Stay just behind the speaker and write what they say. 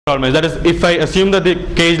all mice. That is, if I assume that the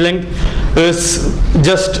cage length is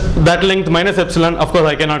just that length minus epsilon, of course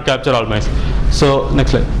I cannot capture all mice. So next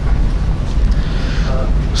slide.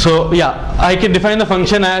 So yeah, I can define the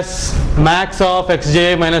function as max of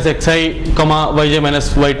xj minus xi comma yj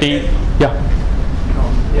minus yt. Yeah.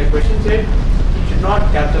 No, your question said you should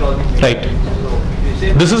not capture all these. Right.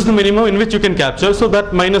 So this is the minimum in which you can capture. So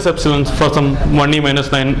that minus epsilon for some 1e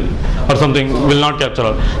minus 9 or something will not capture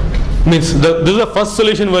all. Means this is the first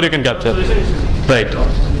solution where you can capture. Right.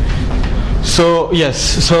 So yes.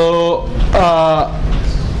 So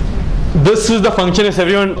this is the function. Is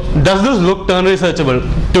everyone, does this look turn researchable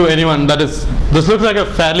to anyone? That is, this looks like a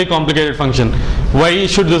fairly complicated function. Why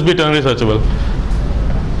should this be turn researchable?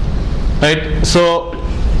 Right. So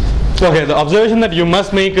okay, the observation that you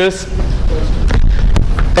must make is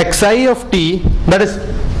xi of t, that is,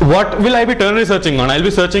 what will I be turn researching on? I'll be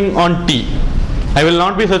searching on t. I will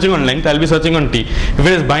not be searching on length, I'll be searching on t. If it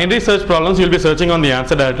is binary search problems, you'll be searching on the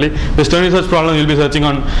answer directly. If it's ternary search problem, you'll be searching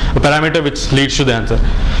on a parameter which leads to the answer.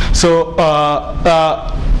 So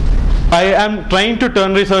I am trying to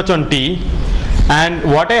turn research on t, and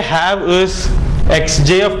what I have is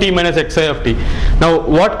xj of t minus xi of t. Now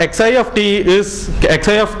what xi of t is,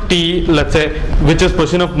 xi of t, let's say, which is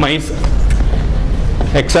position of mice,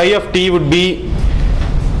 xi of t would be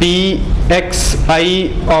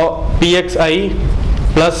pxi or pxi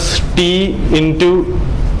plus t into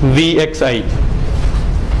vxi.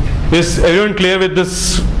 Is everyone clear with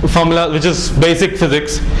this formula, which is basic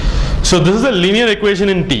physics? So this is a linear equation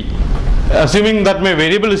in t. Assuming that my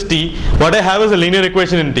variable is t, what I have is a linear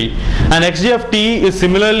equation in t, and xj of t is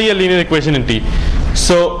similarly a linear equation in t.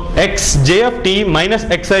 So xj of t minus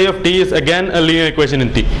xi of t is again a linear equation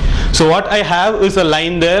in t. So what I have is a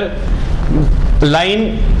line there,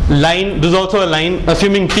 line, this is also a line,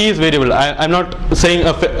 assuming t is variable. I'm not saying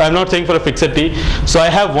for a fixed t. So I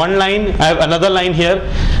have one line, I have another line here,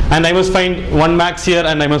 and I must find one max here,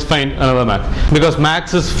 and I must find another max, because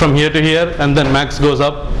max is from here to here, and then max goes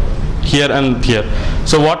up here and here.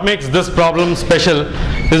 So what makes this problem special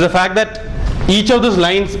is the fact that each of these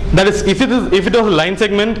lines, that is, if it was a line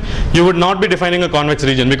segment, you would not be defining a convex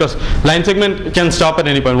region, because line segment can stop at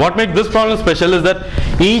any point. What makes this problem special is that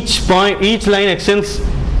each line extends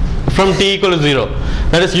from t equal to 0.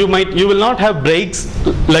 That is, you will not have breaks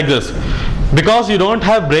like this. Because you don't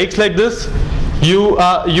have breaks like this, you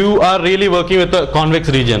are really working with a convex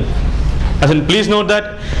region. As in, please note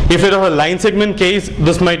that if it was a line segment case,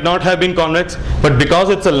 this might not have been convex, but because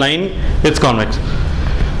it's a line, it's convex.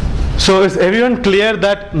 So is everyone clear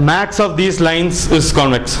that max of these lines is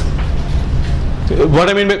convex? What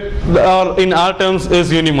I mean by, in our terms, is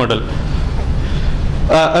unimodal.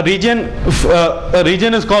 A region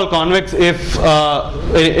is called convex if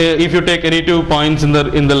you take any 2 points in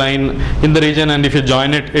the line in the region, and if you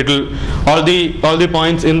join it, all the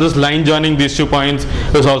points in this line joining these 2 points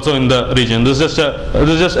is also in the region. This is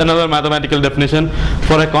just another mathematical definition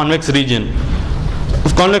for a convex region.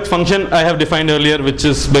 Convex function I have defined earlier, which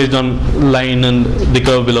is based on line and the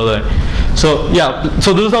curve below that. So yeah,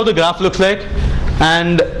 so this is how the graph looks like,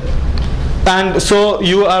 and so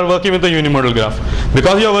you are working with a unimodal graph.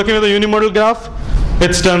 Because you are working with a unimodal graph,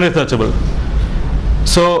 it's turn researchable.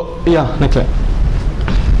 So yeah, next slide.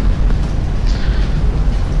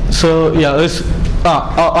 So yeah,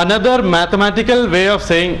 another mathematical way of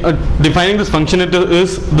saying defining this function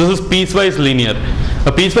is piecewise linear.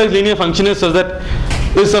 A piecewise linear function is such that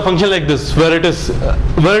is a function like this, where it is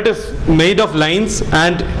made of lines,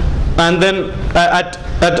 and then at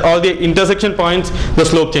all the intersection points the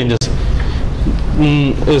slope changes.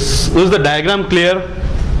 Is the diagram clear?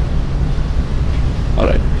 All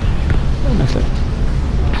right. Next slide.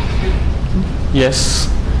 Yes.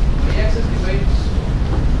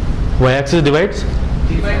 Y-axis divides.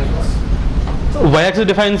 Y-axis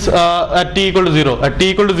defines at t equal to 0. At t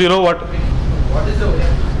equal to 0, what is the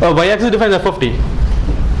y-axis? Y-axis defines f of t.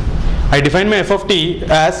 I define my f of t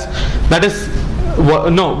as, that is,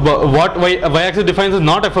 what y-axis defines is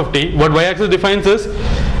not f of t. What y-axis defines is,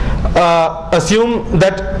 assume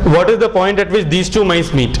that what is the point at which these two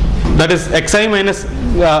mice meet. That is xi minus,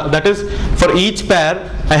 that is, for each pair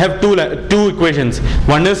I have two equations.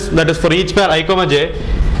 One is, that is, for each pair I comma j,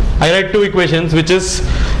 I write two equations, which is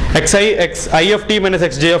xi of t minus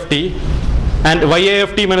xj of t and ya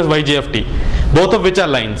of t minus yj of t, both of which are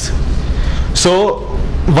lines. So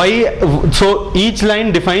each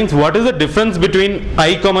line defines what is the difference between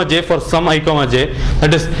I comma j for some I comma j.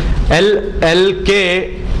 That is, lk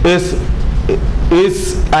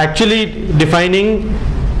is actually defining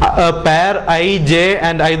a pair I, j,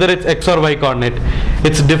 and either its x or y coordinate.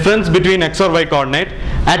 It's difference between x or y coordinate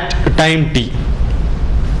at time t.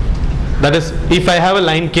 That is, if I have a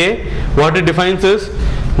line k, what it defines is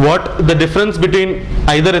what the difference between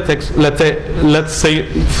either its x, let's say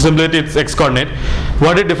simplicity its x coordinate.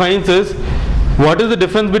 What it defines is what is the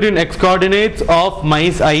difference between x coordinates of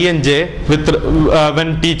mice I and j with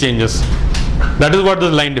when t changes. That is what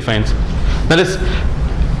this line defines. That is,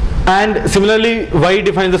 and similarly y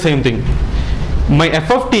defines the same thing. My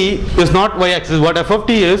f of t is not y-axis. What f of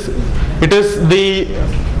t is, it is the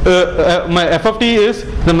my f of t is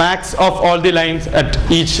the max of all the lines at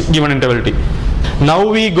each given interval t. Now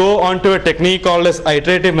we go on to a technique called as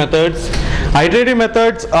iterative methods. Iterative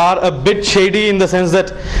methods are a bit shady in the sense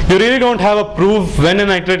that you really don't have a proof when an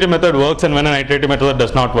iterative method works and when an iterative method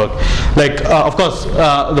does not work. Like of course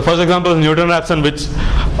the first example is Newton-Raphson, which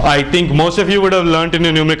I think most of you would have learnt in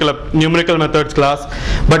your numerical methods class.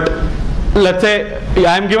 But let's say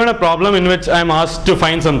I am given a problem in which I am asked to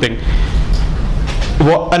find something.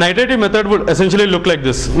 An iterative method would essentially look like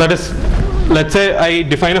this. That is, let's say I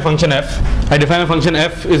define a function f. I define a function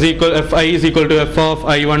f is equal, fi is equal to f of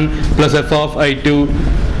i1 plus f of i2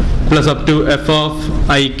 plus up to f of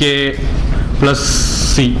ik plus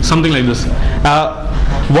c, something like this.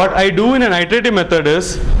 What I do in an iterative method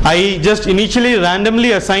is I just initially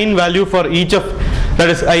randomly assign value for each of, that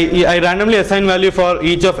is, I randomly assign value for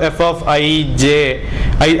each of f of ij.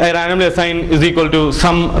 I randomly assign is equal to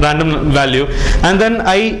some random value, and then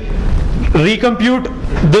I recompute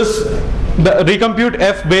this. Recompute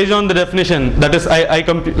f based on the definition. That is, I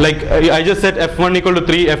just set f1 equal to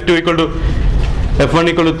 3, f2 equal to f1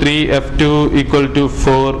 equal to 3, f2 equal to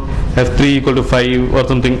 4, f3 equal to 5 or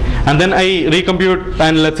something, and then I recompute,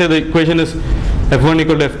 and let's say the equation is f1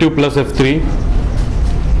 equal to f2 plus f3,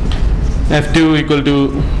 f2 equal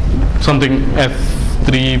to something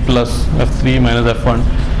f3 plus f3 minus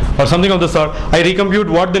f1 or something of the sort. I recompute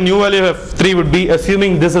what the new value of f3 would be,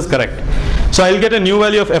 assuming this is correct. So I'll get a new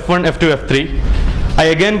value of f1, f2, f3. I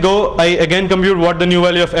again compute what the new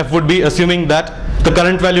value of f would be, assuming that the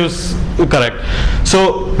current value is correct.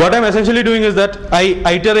 So what I'm essentially doing is that I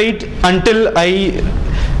iterate until I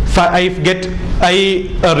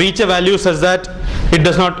reach a value such that it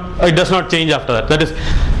does not change after that. That is,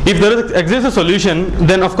 if there exists a solution,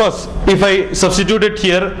 then of course if I substitute it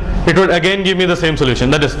here, it would again give me the same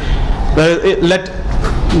solution. That is,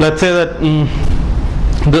 let's say that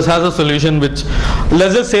this has a solution which,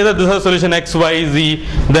 let's just say that this has a solution x, y, z,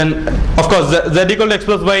 then of course z equal to x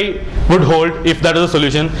plus y would hold if that is a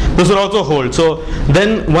solution. This would also hold. So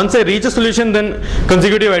then once I reach a solution, then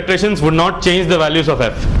consecutive iterations would not change the values of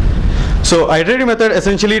f. So iterative method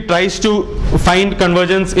essentially tries to find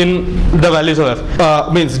convergence in the values of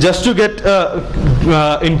f. Means just to get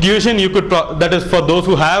intuition, you could that is, for those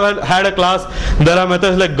who have had a class, there are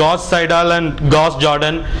methods like Gauss-Seidel and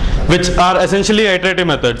Gauss-Jordan, which are essentially iterative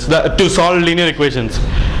methods to solve linear equations.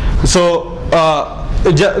 So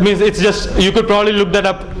means it's just, you could probably look that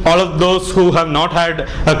up. All of those who have not had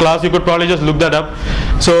a class, you could probably just look that up.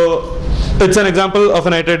 So it's an example of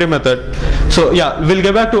an iterative method. So yeah, we'll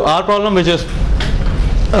get back to our problem, which is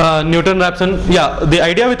Newton-Raphson. Yeah, the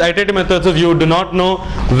idea with iterative methods is you do not know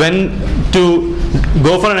when to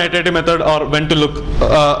go for an iterative method or when to look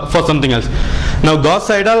for something else. Now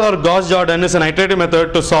Gauss-Seidel or Gauss-Jordan is an iterative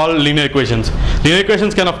method to solve linear equations. Linear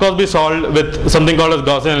equations can of course be solved with something called as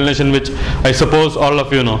Gaussian elimination, which I suppose all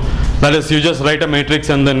of you know. That is, you just write a matrix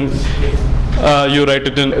and then you write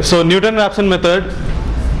it in. So Newton-Raphson method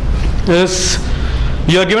is,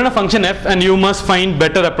 you are given a function f and you must find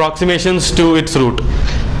better approximations to its root.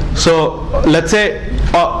 So let's say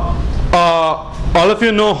all of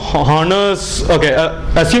you know Horner's. Okay,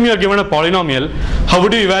 assume you are given a polynomial. How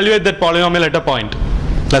would you evaluate that polynomial at a point?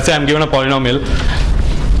 Let's say I'm given a polynomial.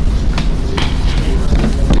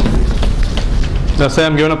 Let's say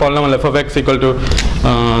I'm given a polynomial f of x equal to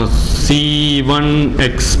c1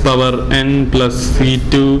 x power n plus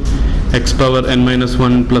c2 x power n minus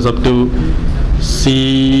 1 plus up to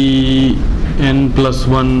cn plus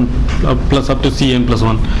 1 plus up to cn plus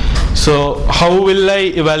 1. So how will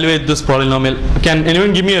I evaluate this polynomial? Can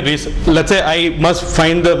anyone give me a reason? Let's say I must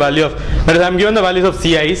find the value of, that is, I'm given the values of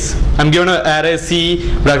ci's. I'm given an array c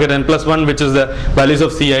bracket n plus 1, which is the values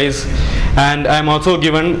of ci's, and I'm also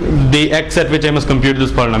given the x at which I must compute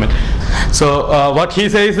this polynomial. So what he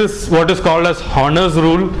says is what is called as Horner's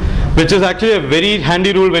rule, which is actually a very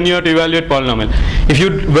handy rule when you have to evaluate polynomial. If you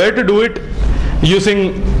were to do it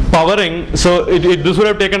using powering, so this would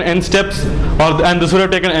have taken n steps, and this would have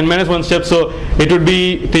taken n minus 1 steps, so it would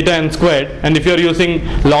be theta n squared. And if you are using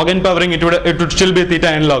log n powering, it would still be theta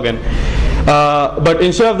n log n. But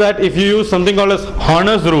instead of that, if you use something called as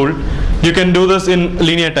Horner's rule, you can do this in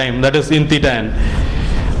linear time, that is in theta n.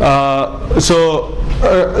 So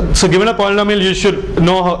given a polynomial, you should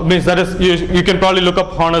know how, means that is, you can probably look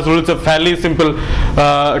up Horner's rule. It's a fairly simple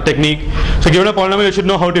technique. So given a polynomial, you should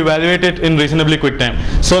know how to evaluate it in reasonably quick time.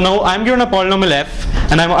 So now I'm given a polynomial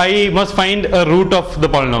f, and I must find a root of the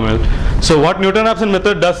polynomial. So what Newton-Raphson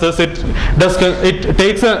method does is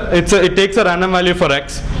it takes a random value for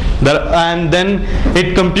x, and then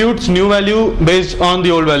it computes new value based on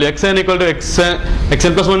the old value. Xn equal to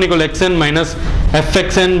xn plus 1 equal to xn minus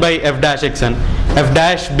fxn by f dash xn, f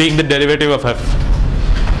dash being the derivative of f.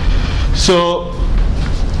 So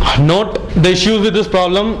note the issues with this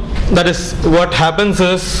problem. That is, what happens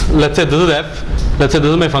is, let's say this is f, let's say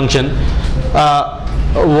this is my function.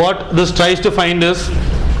 What this tries to find is,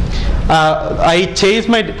 I chase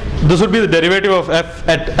this would be the derivative of f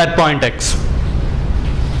at point x.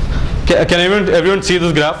 Can everyone see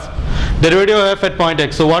this graph? Derivative of f at point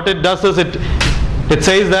x. So what it does is it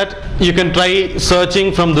says that you can try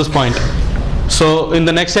searching from this point. So in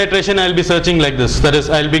the next iteration I'll be searching like this. That is,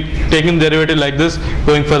 I'll be taking the derivative like this,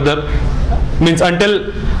 going further. Means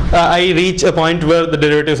until I reach a point where the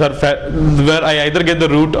derivatives are where I either get the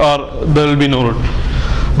root or there will be no root.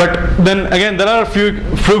 But then again, there are a few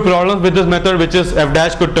problems with this method, which is f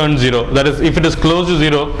dash could turn 0. That is, if it is close to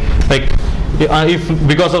 0, like if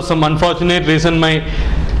because of some unfortunate reason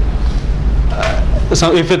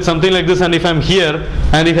so if it's something like this, and if I'm here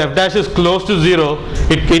and if f dash is close to 0,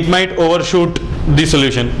 it might overshoot the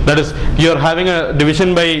solution. That is, you're having a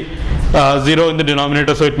division by 0 in the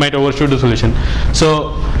denominator, so it might overshoot the solution.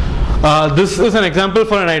 So this is an example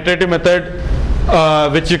for an iterative method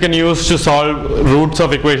which you can use to solve roots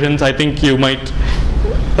of equations. I think you might,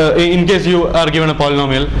 in case you are given a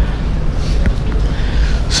polynomial.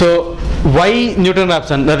 So why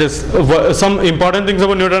Newton-Raphson? That is, some important things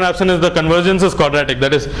about Newton-Raphson is the convergence is quadratic.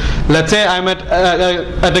 That is, let's say I'm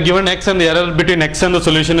at a given x and the error between x and the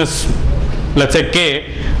solution is, let's say,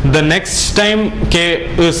 k. The next time k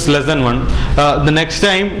is less than 1, the next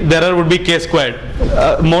time the error would be k squared,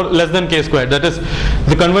 less than k squared. That is,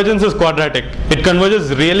 the convergence is quadratic. It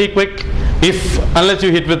converges really quick. Unless you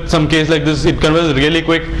hit with some case like this, it converges really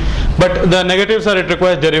quick. But the negatives are, it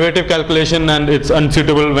requires derivative calculation, and it's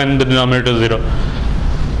unsuitable when the denominator is 0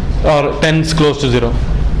 or tends close to 0.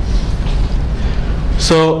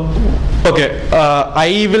 So okay,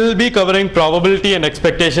 I will be covering probability and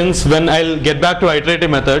expectations when I'll get back to iterative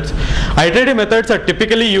methods. Iterative methods are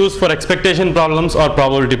typically used for expectation problems or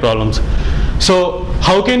probability problems. So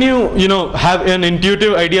how can you have an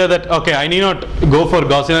intuitive idea that, okay, I need not go for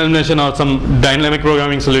Gaussian elimination or some dynamic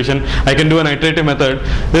programming solution, I can do an iterative method?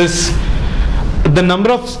 The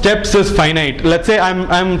number of steps is finite. Let's say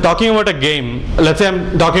I'm talking about a game. Let's say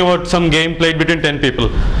I'm talking about some game played between 10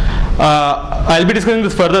 people. I'll be discussing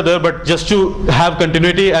this further there, but just to have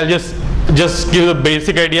continuity, I'll just give the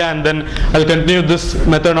basic idea, and then I'll continue this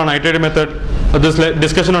method on iterative method, this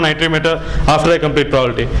discussion on iterative method after I complete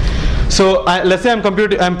probability. So let's say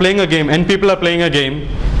I'm playing a game, n people are playing a game,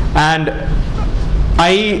 and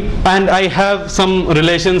I have some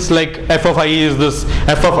relations like f of I is this,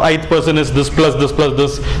 f of ith person is this plus this plus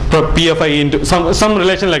this, p of I into some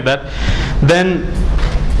relation like that. Then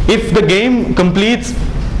if the game completes,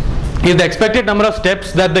 if the expected number of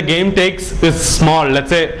steps that the game takes is small, let's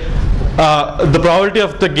say the probability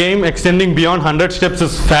of the game extending beyond 100 steps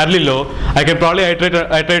is fairly low, I can probably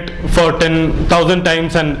iterate for 10,000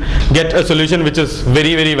 times and get a solution which is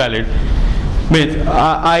very, very valid.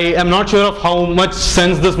 I am not sure of how much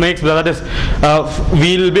sense this makes, but that is,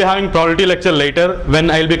 we'll be having probability lecture later when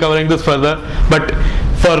I'll be covering this further. But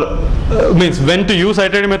for when to use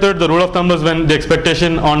iterative method, the rule of thumb is when the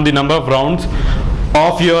expectation on the number of rounds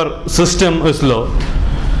of your system is low.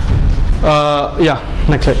 Yeah,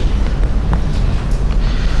 next slide.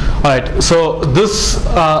 Alright, so this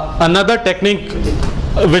another technique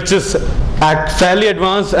which is fairly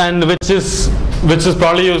advanced and which is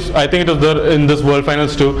probably used, I think it was there in this World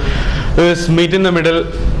Finals too, is meet in the middle.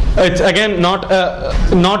 It's again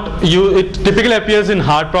it typically appears in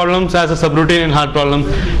hard problems as a subroutine in hard problems.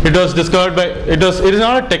 It was discovered by, it is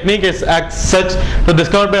not a technique, it's as such, it was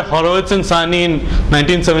discovered by Horowitz and Sani in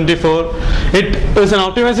 1974. It is an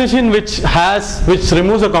optimization which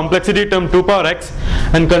removes a complexity term 2 power x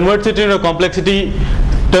and converts it into a complexity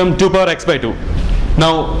term 2 power x by 2.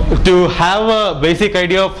 Now, to have a basic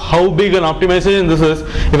idea of how big an optimization this is,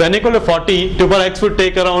 if n equal to 40, 2 power x would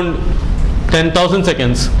take around 10,000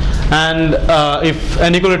 seconds, and if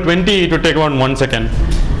n equal to 20, it would take around 1 second.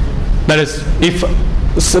 That is, if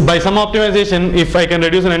by some optimization, if I can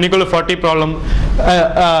reduce an n equal to 40 problem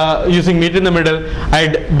using meet in the middle,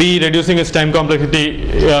 I'd be reducing its time complexity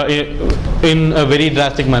in a very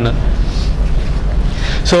drastic manner.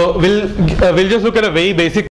 So we'll just look at a very basic